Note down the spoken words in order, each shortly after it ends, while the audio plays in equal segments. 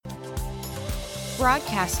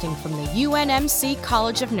Broadcasting from the UNMC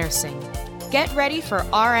College of Nursing. Get ready for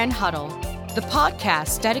RN Huddle, the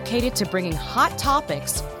podcast dedicated to bringing hot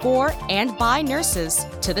topics for and by nurses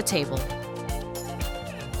to the table.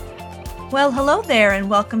 Well, hello there and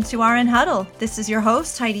welcome to RN Huddle. This is your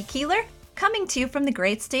host, Heidi Keeler, coming to you from the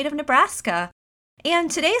great state of Nebraska.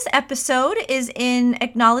 And today's episode is in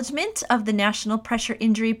acknowledgement of the National Pressure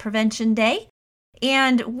Injury Prevention Day.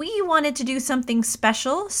 And we wanted to do something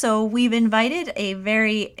special, so we've invited a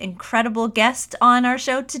very incredible guest on our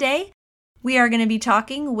show today. We are going to be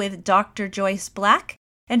talking with Dr. Joyce Black.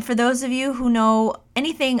 And for those of you who know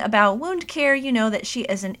anything about wound care, you know that she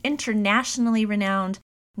is an internationally renowned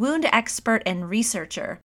wound expert and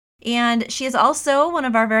researcher. And she is also one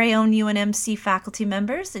of our very own UNMC faculty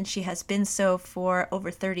members, and she has been so for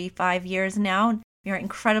over 35 years now. We are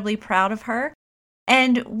incredibly proud of her.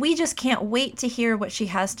 And we just can't wait to hear what she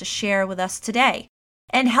has to share with us today.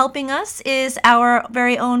 And helping us is our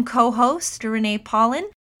very own co-host, Renee Paulin.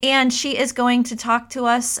 And she is going to talk to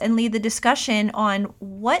us and lead the discussion on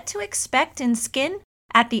what to expect in skin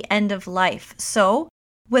at the end of life. So,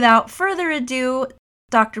 without further ado,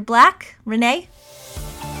 Dr. Black, Renee.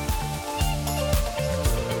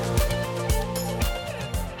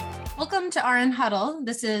 Welcome to RN Huddle.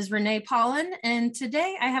 This is Renee Paulin, and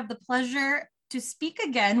today I have the pleasure to speak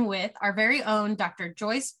again with our very own Dr.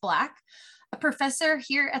 Joyce Black, a professor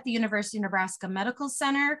here at the University of Nebraska Medical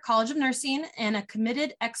Center, College of Nursing, and a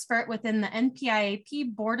committed expert within the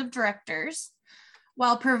NPIAP Board of Directors,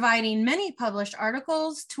 while providing many published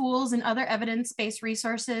articles, tools, and other evidence-based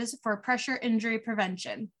resources for pressure injury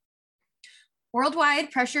prevention.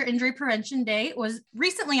 Worldwide Pressure Injury Prevention Day was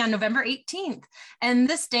recently on November 18th, and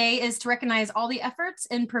this day is to recognize all the efforts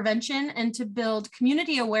in prevention and to build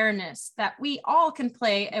community awareness that we all can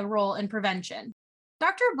play a role in prevention.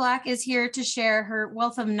 Dr. Black is here to share her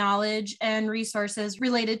wealth of knowledge and resources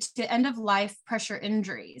related to end-of-life pressure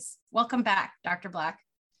injuries. Welcome back, Dr. Black.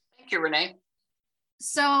 Thank you, Renee.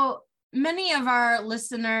 So many of our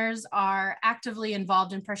listeners are actively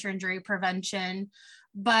involved in pressure injury prevention.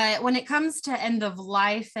 But when it comes to end of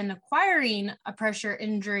life and acquiring a pressure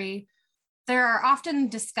injury, there are often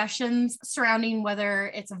discussions surrounding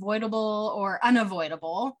whether it's avoidable or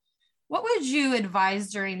unavoidable. What would you advise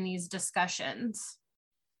during these discussions?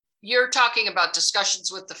 You're talking about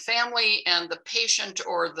discussions with the family and the patient,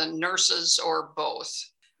 or the nurses, or both?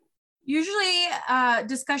 Usually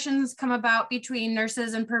discussions come about between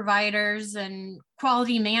nurses and providers and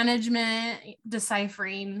quality management,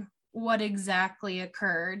 deciphering what exactly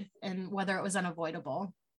occurred and whether it was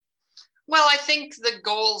unavoidable. Well, I think the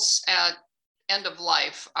goals at end of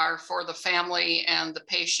life are for the family and the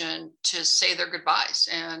patient to say their goodbyes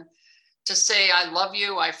and to say, I love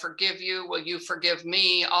you, I forgive you, will you forgive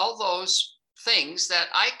me? All those things that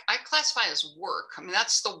I classify as work. I mean,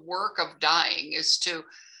 that's the work of dying, is to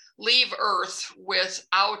leave Earth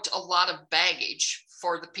without a lot of baggage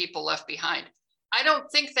for the people left behind. I don't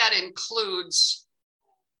think that includes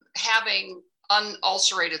having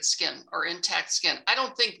unulcerated skin or intact skin. I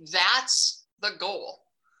don't think that's the goal.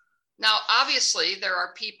 Now, obviously, there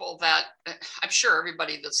are people that, I'm sure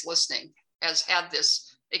everybody that's listening has had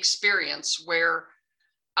this experience where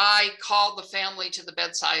I called the family to the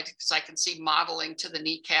bedside because I can see modeling to the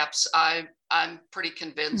kneecaps. I'm pretty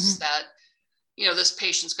convinced that, you know, this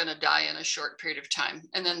patient's going to die in a short period of time,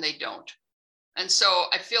 and then they don't. And so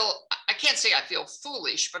I can't say I feel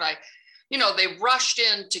foolish, but they rushed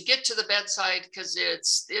in to get to the bedside because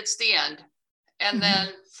it's the end. And then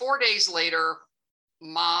 4 days later,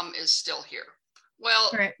 mom is still here. Well,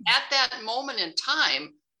 right. At that moment in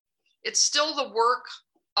time, it's still the work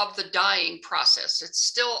of the dying process. It's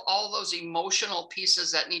still all those emotional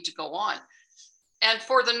pieces that need to go on. And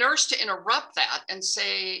for the nurse to interrupt that and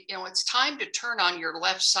say, you know, it's time to turn on your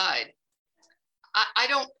left side, I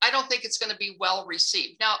don't think it's going to be well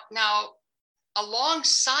received. Now,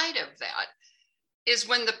 alongside of that is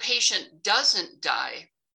when the patient doesn't die,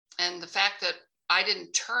 and the fact that I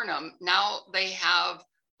didn't turn them, now they have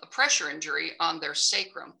a pressure injury on their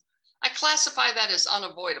sacrum. I classify that as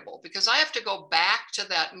unavoidable because I have to go back to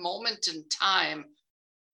that moment in time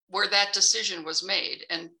where that decision was made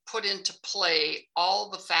and put into play all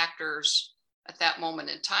the factors at that moment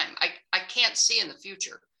in time. I can't see in the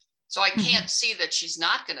future. So I can't see that she's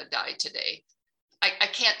not going to die today. I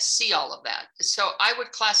can't see all of that. So I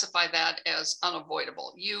would classify that as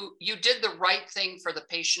unavoidable. You did the right thing for the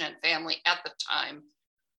patient and family at the time.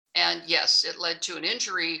 And yes, it led to an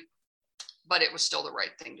injury, but it was still the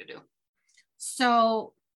right thing to do.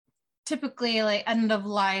 So typically, like end of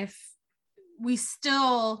life, we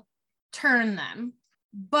still turn them.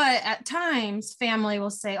 But at times, family will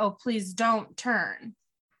say, oh, please don't turn.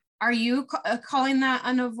 Are you calling that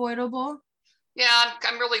unavoidable? Yeah,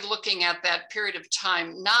 I'm really looking at that period of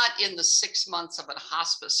time, not in the 6 months of a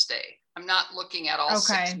hospice stay. I'm not looking at all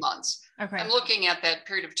 6 months. Okay. I'm looking at that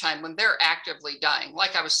period of time when they're actively dying.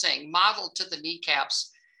 Like I was saying, modeled to the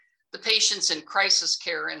kneecaps, the patients in crisis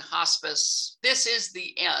care and hospice, this is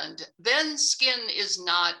the end. Then skin is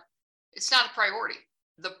not, it's not a priority.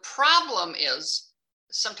 The problem is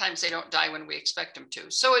sometimes they don't die when we expect them to.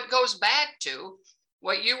 So it goes back to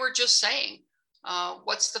what you were just saying.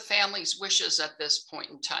 What's the family's wishes at this point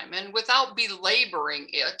in time? And without belaboring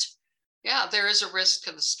it, yeah, there is a risk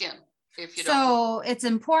to the skin if you don't. So it's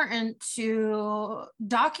important to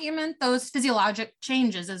document those physiologic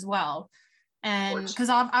changes as well. And because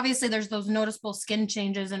obviously there's those noticeable skin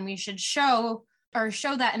changes, and we should show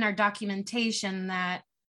that in our documentation that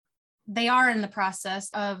they are in the process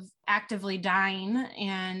of actively dying,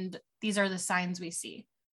 and these are the signs we see.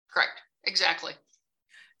 Correct. Exactly.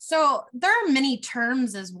 So there are many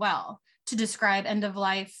terms as well to describe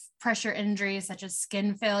end-of-life pressure injuries, such as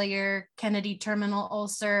skin failure, Kennedy terminal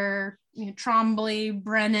ulcer, Trombley,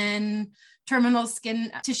 Brennan, terminal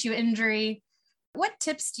skin tissue injury. What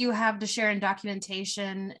tips do you have to share in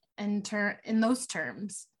documentation in those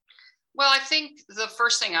terms? Well, I think the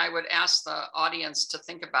first thing I would ask the audience to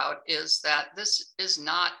think about is that this is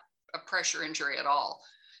not a pressure injury at all.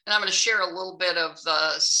 And I'm going to share a little bit of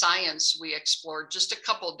the science we explored just a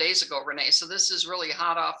couple of days ago, Renee. So this is really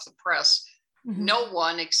hot off the press. Mm-hmm. No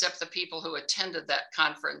one except the people who attended that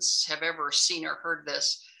conference have ever seen or heard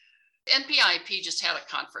this. NPIP just had a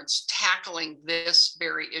conference tackling this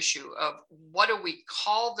very issue of what do we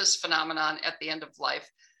call this phenomenon at the end of life?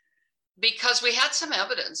 Because we had some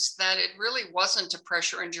evidence that it really wasn't a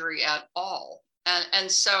pressure injury at all. And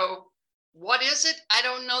so what is it? I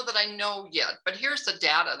don't know that I know yet, but here's the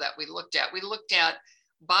data that we looked at. We looked at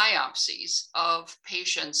biopsies of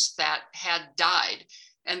patients that had died,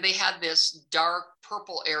 and they had this dark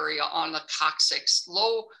purple area on the coccyx,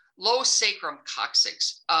 low sacrum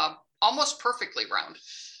coccyx, almost perfectly round.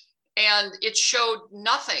 And it showed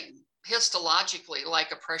nothing histologically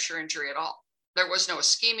like a pressure injury at all. There was no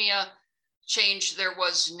ischemia change. There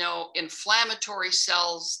was no inflammatory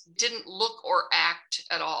cells, didn't look or act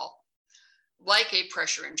at all like a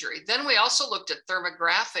pressure injury. Then we also looked at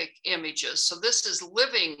thermographic images. So this is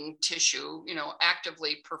living tissue,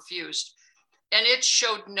 actively perfused. And it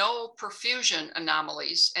showed no perfusion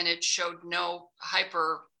anomalies, and it showed no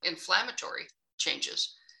hyperinflammatory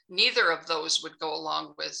changes. Neither of those would go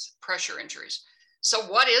along with pressure injuries. So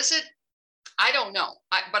what is it? I don't know,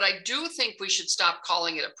 but I do think we should stop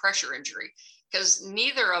calling it a pressure injury, because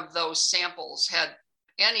neither of those samples had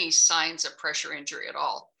any signs of pressure injury at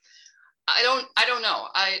all. I don't know.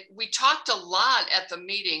 We talked a lot at the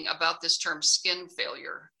meeting about this term skin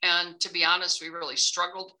failure. And to be honest, we really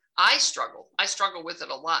struggled. I struggle with it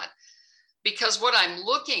a lot, because what I'm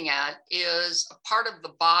looking at is a part of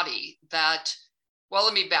the body that, well,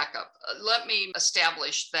 let me back up. Let me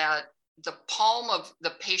establish that the palm of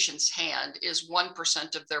the patient's hand is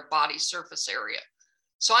 1% of their body surface area.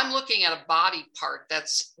 So I'm looking at a body part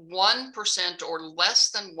that's 1% or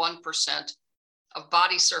less than 1% of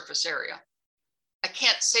body surface area. I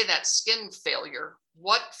can't say that skin failure.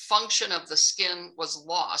 What function of the skin was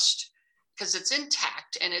lost? Because it's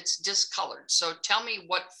intact and it's discolored. So tell me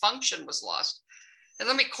what function was lost. And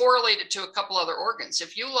let me correlate it to a couple other organs.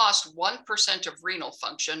 If you lost 1% of renal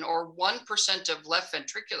function or 1% of left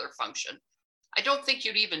ventricular function, I don't think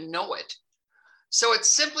you'd even know it. So it's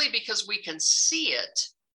simply because we can see it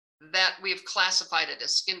that we've classified it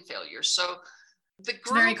as skin failure. So the group,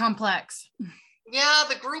 it's very complex. Yeah,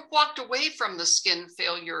 the group walked away from the skin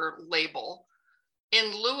failure label in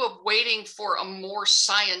lieu of waiting for a more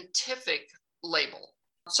scientific label.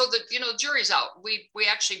 So the jury's out. We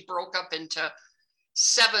actually broke up into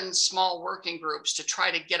 7 small working groups to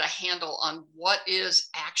try to get a handle on what is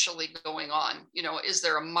actually going on. Is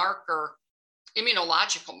there a marker,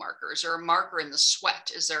 immunological marker? Is there a marker in the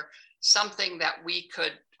sweat? Is there something that we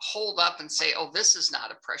could hold up and say, oh, this is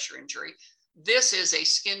not a pressure injury. This is a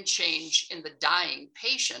skin change in the dying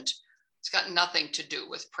patient. It's got nothing to do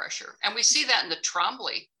with pressure. And we see that in the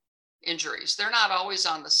Trombley injuries. They're not always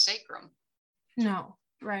on the sacrum. No,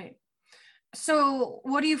 right. So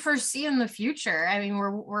what do you foresee in the future? I mean,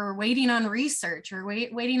 we're waiting on research. We're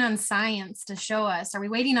waiting on science to show us. Are we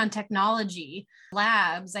waiting on technology,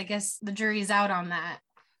 labs? I guess the jury's out on that.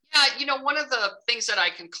 Yeah, one of the things that I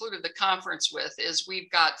concluded the conference with is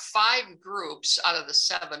we've got 5 groups out of the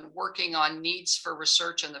 7 working on needs for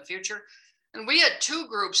research in the future. And we had 2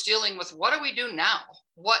 groups dealing with what do we do now?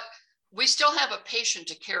 we still have a patient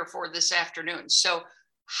to care for this afternoon. So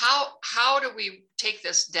how do we take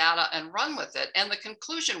this data and run with it? And the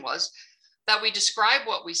conclusion was that we describe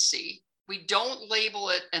what we see. We don't label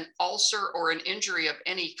it an ulcer or an injury of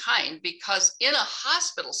any kind, because in a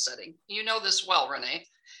hospital setting, you know this well, Renee,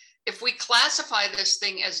 if we classify this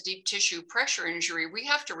thing as deep tissue pressure injury, we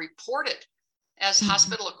have to report it as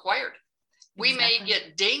hospital acquired. We may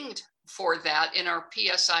get dinged for that in our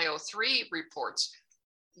PSIO3 reports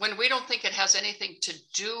when we don't think it has anything to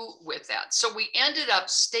do with that. So we ended up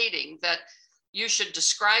stating that you should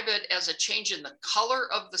describe it as a change in the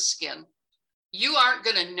color of the skin. You aren't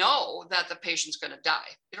going to know that the patient's going to die.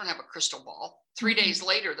 You don't have a crystal ball. 3 days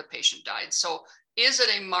later, the patient died. So is it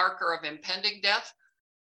a marker of impending death?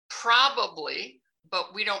 Probably,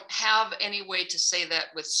 but we don't have any way to say that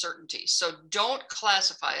with certainty. So don't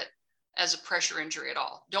classify it as a pressure injury at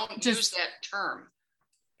all. Don't use that term.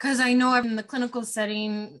 Because I know in the clinical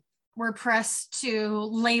setting, we're pressed to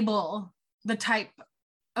label the type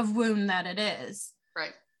of wound that it is.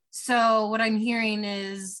 Right. So what I'm hearing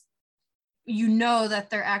is, you know that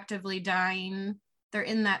they're actively dying. They're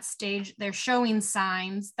in that stage. They're showing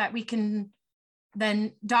signs that we can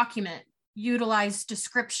then document, utilize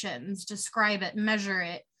descriptions, describe it, measure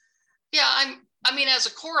it. Yeah, I mean, as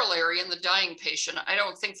a corollary in the dying patient, I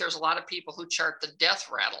don't think there's a lot of people who chart the death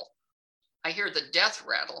rattle. I hear the death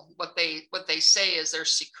rattle. What they say is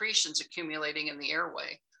there's secretions accumulating in the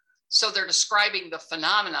airway. So they're describing the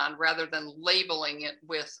phenomenon rather than labeling it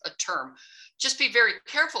with a term. Just be very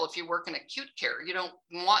careful if you work in acute care. You don't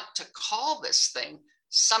want to call this thing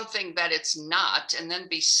something that it's not and then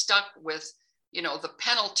be stuck with, the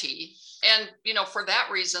penalty. And, for that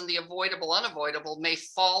reason, the avoidable, unavoidable may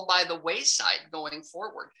fall by the wayside going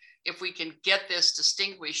forward. If we can get this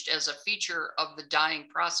distinguished as a feature of the dying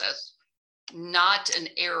process, not an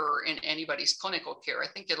error in anybody's clinical care, I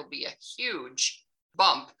think it'll be a huge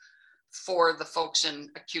bump for the folks in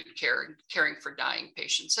acute care and caring for dying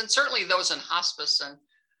patients, and certainly those in hospice and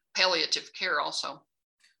palliative care also.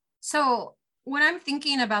 So when I'm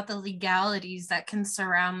thinking about the legalities that can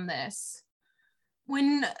surround this,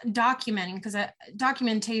 when documenting, because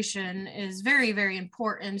documentation is very, very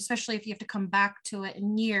important, especially if you have to come back to it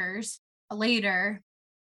in years later,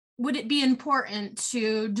 would it be important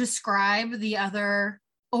to describe the other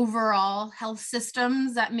overall health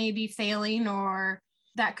systems that may be failing or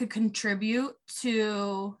that could contribute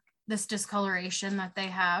to this discoloration that they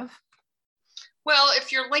have? Well,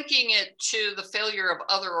 if you're linking it to the failure of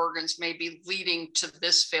other organs maybe leading to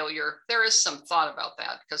this failure, there is some thought about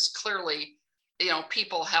that, because clearly,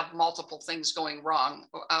 people have multiple things going wrong.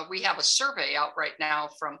 We have a survey out right now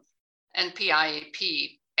from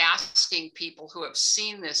NPIAP asking people who have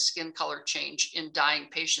seen this skin color change in dying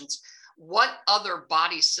patients, what other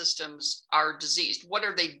body systems are diseased? What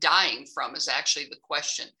are they dying from is actually the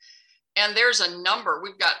question. And there's a number.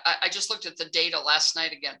 I just looked at the data last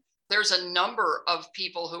night again. There's a number of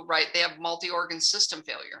people who write they have multi-organ system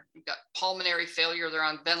failure. We've got pulmonary failure, they're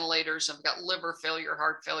on ventilators, and we've got liver failure,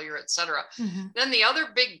 heart failure, et cetera. Then the other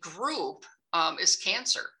big group is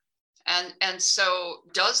cancer. And so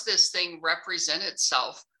does this thing represent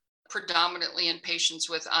itself predominantly in patients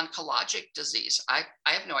with oncologic disease? I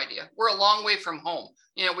have no idea. We're a long way from home.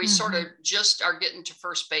 We sort of just are getting to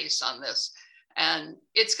first base on this. And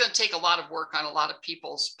it's going to take a lot of work on a lot of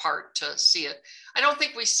people's part to see it. I don't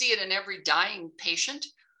think we see it in every dying patient,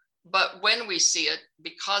 but when we see it,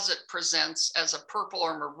 because it presents as a purple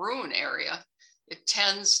or maroon area, it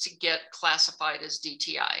tends to get classified as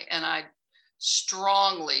DTI. And I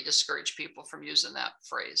strongly discourage people from using that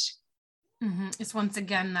phrase. It's once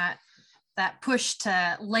again that push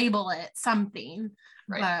to label it something,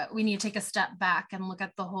 right. But we need to take a step back and look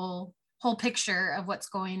at the whole picture of what's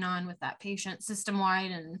going on with that patient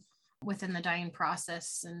system-wide and within the dying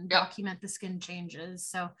process, and document the skin changes.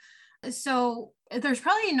 So there's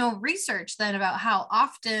probably no research then about how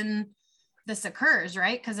often this occurs,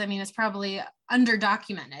 right? Because it's probably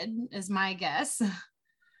underdocumented is my guess.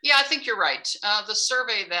 Yeah, I think you're right. The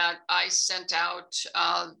survey that I sent out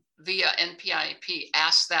via NPIAP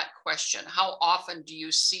asked that question. How often do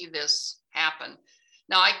you see this happen?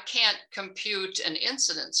 Now, I can't compute an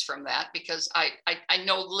incidence from that because I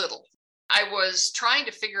know little. I was trying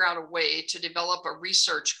to figure out a way to develop a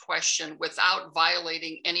research question without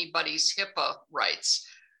violating anybody's HIPAA rights.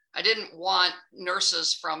 I didn't want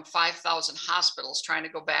nurses from 5,000 hospitals trying to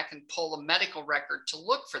go back and pull a medical record to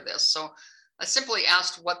look for this. So I simply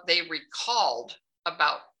asked what they recalled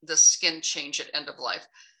about the skin change at end of life.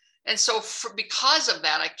 And so because of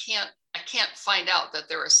that, I can't find out that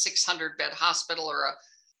they're a 600-bed hospital or a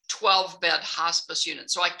 12-bed hospice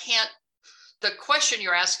unit. So I can't the question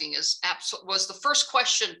you're asking was the first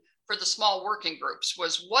question for the small working groups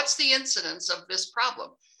was, what's the incidence of this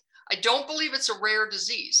problem? I don't believe it's a rare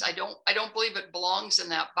disease. I don't believe it belongs in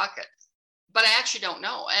that bucket, but I actually don't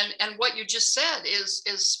know. And what you just said is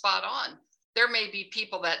spot on. There may be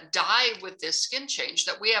people that die with this skin change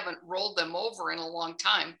that we haven't rolled them over in a long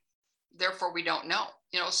time. Therefore, we don't know,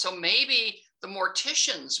 so maybe the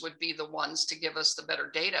morticians would be the ones to give us the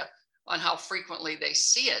better data on how frequently they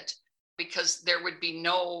see it, because there would be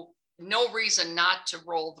no reason not to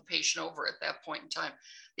roll the patient over at that point in time.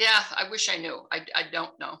 Yeah, I wish I knew. I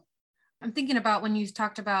don't know. I'm thinking about when you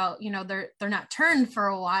talked about, they're not turned for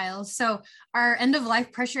a while. So are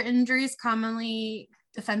end-of-life pressure injuries commonly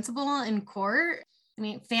defensible in court? I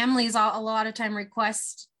mean, families a lot of time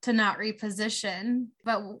request to not reposition,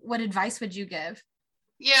 but what advice would you give?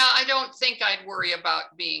 Yeah, I don't think I'd worry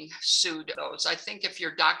about being sued those. I think if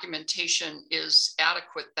your documentation is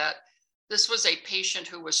adequate, that this was a patient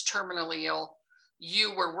who was terminally ill,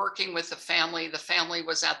 you were working with the family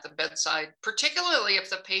was at the bedside, particularly if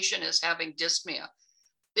the patient is having dyspnea.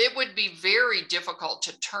 It would be very difficult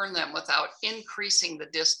to turn them without increasing the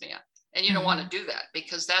dyspnea. And you don't want to do that,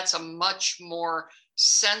 because that's a much more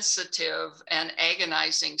sensitive and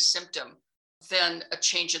agonizing symptom than a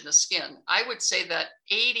change in the skin. I would say that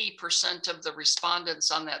 80% of the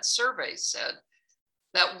respondents on that survey said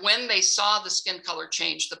that when they saw the skin color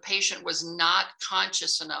change, the patient was not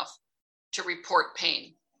conscious enough to report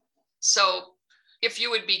pain. So if you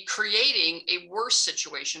would be creating a worse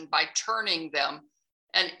situation by turning them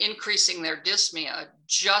and increasing their dyspnea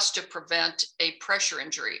just to prevent a pressure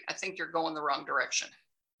injury, I think you're going the wrong direction.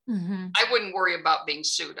 I wouldn't worry about being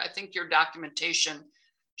sued. I think your documentation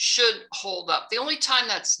should hold up. The only time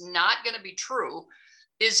that's not going to be true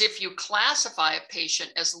is if you classify a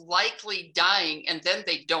patient as likely dying and then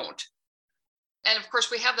they don't. And of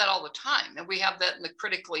course, we have that all the time. And we have that in the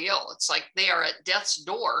critically ill. It's like they are at death's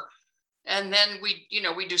door. And then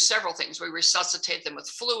we do several things. We resuscitate them with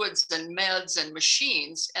fluids and meds and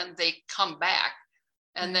machines, and they come back.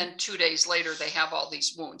 And then 2 days later, they have all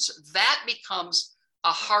these wounds. That becomes a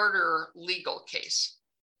harder legal case.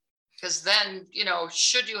 Because then,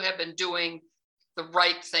 should you have been doing the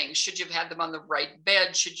right thing? Should you have had them on the right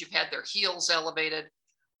bed? Should you have had their heels elevated?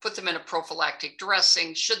 Put them in a prophylactic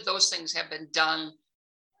dressing? Should those things have been done?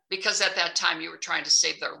 Because at that time you were trying to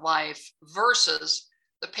save their life, versus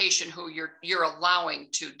the patient who you're allowing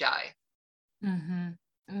to die. That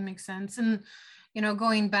makes sense. And,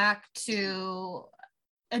 going back to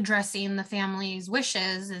addressing the family's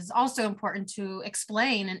wishes is also important to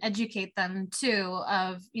explain and educate them too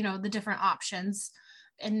of, the different options,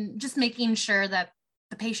 and just making sure that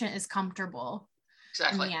the patient is comfortable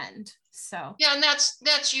in the end. So yeah, and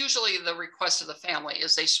that's usually the request of the family,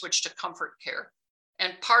 is they switch to comfort care.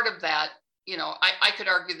 And part of that, I could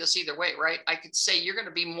argue this either way, right? I could say you're going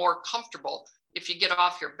to be more comfortable if you get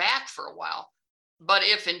off your back for a while. But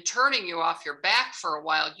if in turning you off your back for a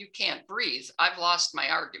while, you can't breathe, I've lost my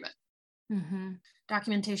argument.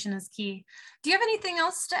 Documentation is key. Do you have anything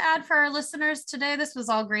else to add for our listeners today? This was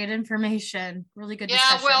all great information. Really good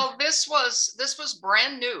discussion. Yeah, well, this was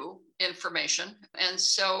brand new information. And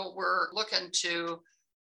so we're looking to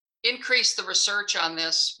increase the research on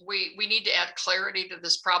this. We need to add clarity to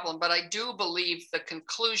this problem, but I do believe the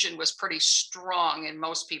conclusion was pretty strong in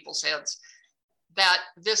most people's heads, that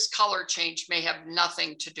this color change may have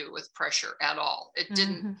nothing to do with pressure at all. It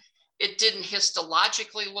didn't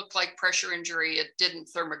histologically look like pressure injury. It didn't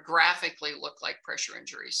thermographically look like pressure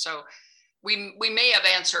injury. So we may have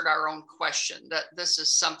answered our own question, that this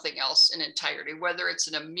is something else in entirety, whether it's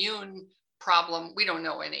an immune problem. We don't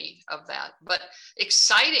know any of that, but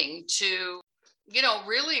exciting to,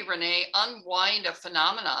 really, Renee, unwind a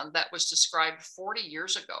phenomenon that was described 40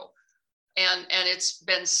 years ago. And it's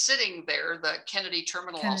been sitting there, the Kennedy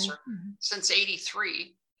terminal ulcer, since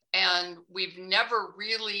 83. And we've never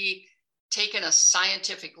really taken a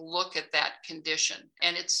scientific look at that condition.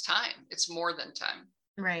 And it's time. It's more than time.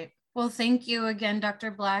 Right. Well, thank you again,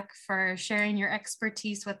 Dr. Black, for sharing your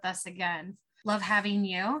expertise with us again. Love having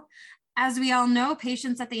you. As we all know,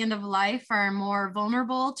 patients at the end of life are more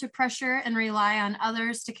vulnerable to pressure and rely on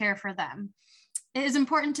others to care for them. It is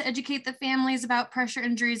important to educate the families about pressure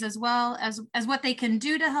injuries as well as what they can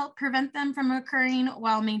do to help prevent them from occurring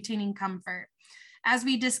while maintaining comfort. As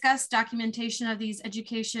we discussed, documentation of these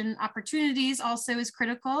education opportunities also is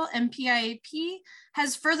critical. MPIAP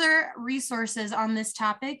has further resources on this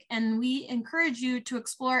topic, and we encourage you to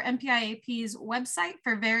explore MPIAP's website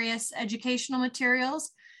for various educational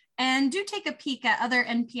materials, and do take a peek at other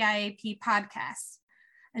NPIAP podcasts.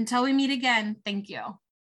 Until we meet again, thank you.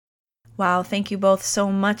 Wow, thank you both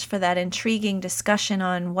so much for that intriguing discussion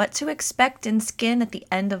on what to expect in skin at the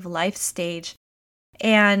end of life stage.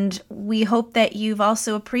 And we hope that you've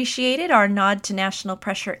also appreciated our nod to National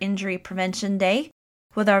Pressure Injury Prevention Day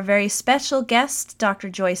with our very special guest, Dr.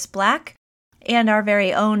 Joyce Black, and our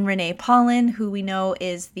very own Renee Paulin, who we know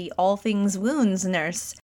is the All Things Wounds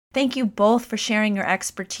nurse. Thank you both for sharing your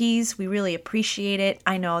expertise. We really appreciate it.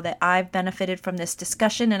 I know that I've benefited from this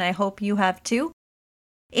discussion, and I hope you have too.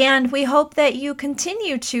 And we hope that you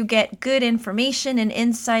continue to get good information and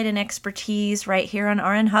insight and expertise right here on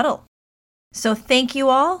RN Huddle. So thank you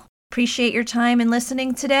all. Appreciate your time and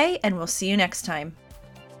listening today, and we'll see you next time.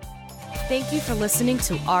 Thank you for listening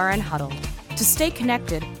to RN Huddle. To stay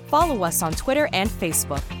connected, follow us on Twitter and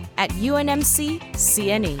Facebook at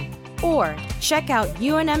UNMC-CNE or check out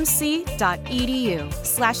unmc.edu/CNE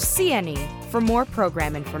for more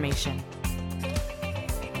program information.